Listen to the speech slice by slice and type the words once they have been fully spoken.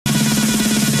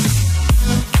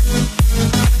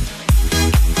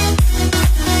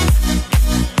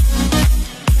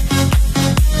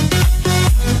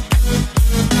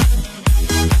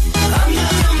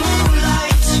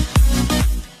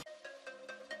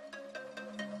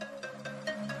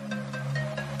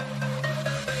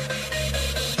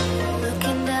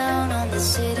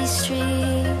city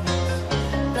streets,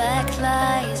 black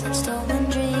lies and stolen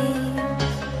dreams.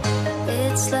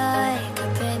 It's like a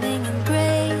painting in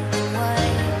gray and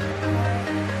white.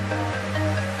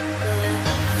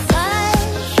 Life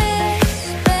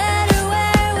is better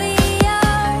where we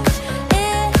are.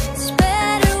 It's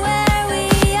better where we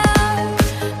are.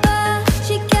 But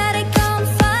you gotta come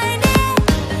find it.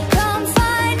 Come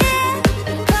find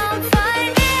it. Come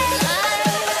find it.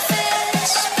 Life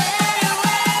is better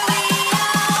where we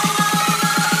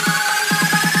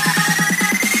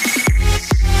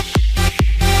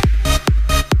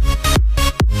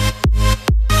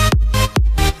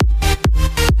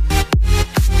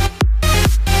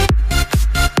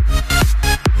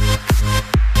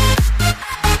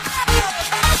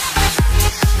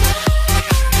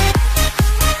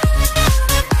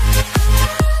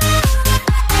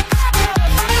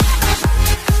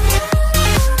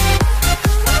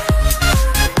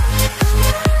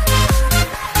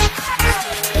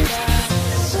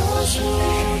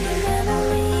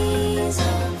memories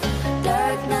of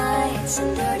dark nights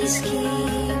and dirty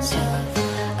schemes of